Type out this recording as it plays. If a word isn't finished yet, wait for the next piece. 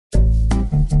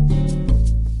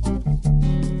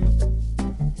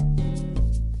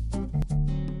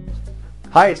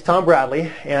Hi, it's Tom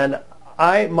Bradley, and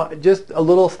just a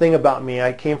little thing about me.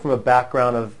 I came from a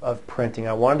background of printing.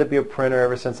 I wanted to be a printer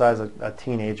ever since I was a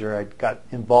teenager. I got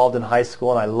involved in high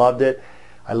school and I loved it.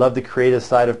 I loved the creative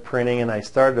side of printing, and I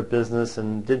started a business,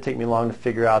 and it didn't take me long to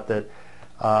figure out that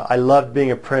I loved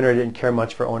being a printer. I didn't care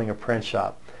much for owning a print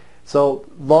shop. So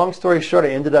long story short, I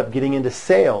ended up getting into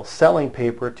sales, selling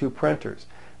paper to printers.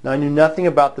 Now, I knew nothing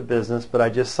about the business, but I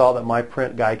just saw that my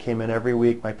print guy came in every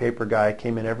week, my paper guy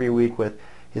came in every week with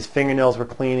his fingernails were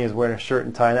clean, he was wearing a shirt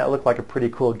and tie, and that looked like a pretty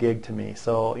cool gig to me.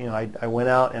 So, I went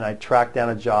out and I tracked down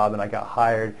a job and I got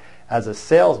hired as a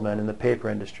salesman in the paper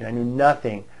industry. I knew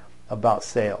nothing about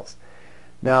sales.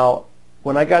 Now,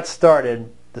 when I got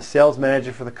started, the sales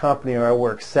manager for the company where I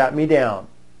worked sat me down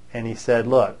and he said,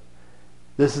 "Look,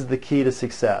 this is the key to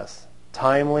success: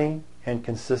 timely and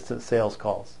consistent sales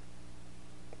calls."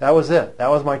 That was it.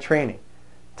 That was my training.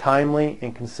 Timely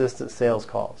and consistent sales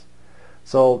calls.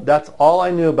 So that's all I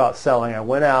knew about selling. I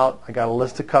went out, I got a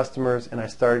list of customers, and I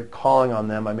started calling on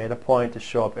them. I made a point to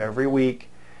show up every week,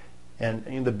 and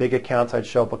in the big accounts I'd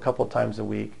show up a couple times a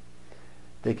week.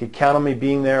 They could count on me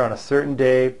being there on a certain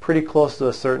day, pretty close to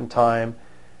a certain time,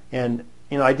 and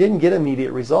I didn't get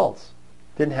immediate results.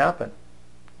 It didn't happen.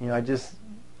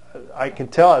 I can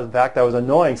tell, in fact, I was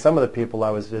annoying some of the people I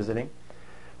was visiting.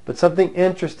 But something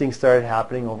interesting started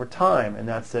happening over time, and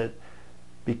that's that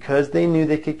because they knew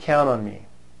they could count on me,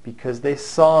 because they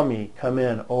saw me come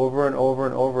in over and over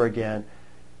and over again,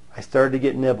 I started to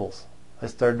get nibbles. I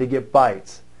started to get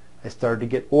bites. I started to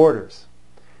get orders.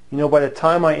 By the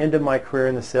time I ended my career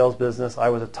in the sales business, I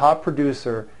was a top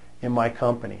producer in my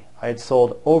company. I had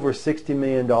sold over $60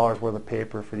 million worth of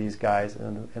paper for these guys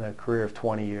in a career of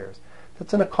 20 years.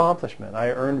 That's an accomplishment.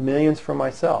 I earned millions for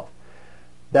myself.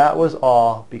 That was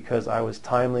all because I was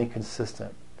timely and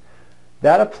consistent.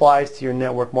 That applies to your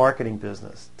network marketing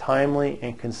business, timely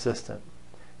and consistent.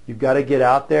 You've got to get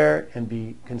out there and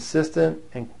be consistent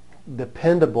and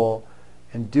dependable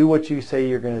and do what you say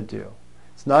you're going to do.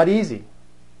 It's not easy.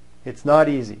 It's not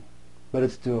easy, but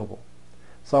it's doable.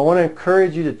 So I want to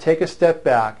encourage you to take a step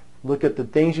back, look at the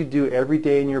things you do every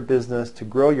day in your business to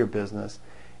grow your business,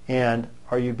 and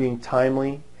are you being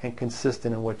timely and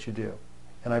consistent in what you do?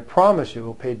 And I promise you it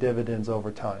will pay dividends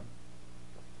over time.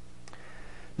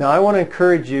 Now, I want to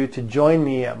encourage you to join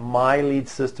me at My Lead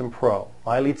System Pro.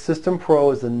 My Lead System Pro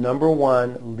is the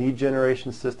 #1 lead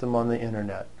generation system on the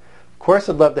internet. Of course,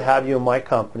 I'd love to have you in my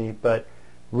company, but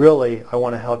really, I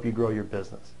want to help you grow your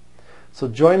business. So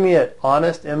join me at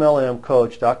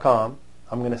honestmlmcoach.com.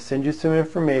 I'm going to send you some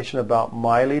information about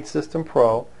My Lead System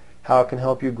Pro, how it can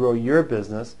help you grow your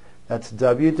business. That's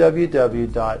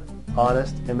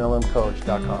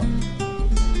www.honestmlmcoach.com.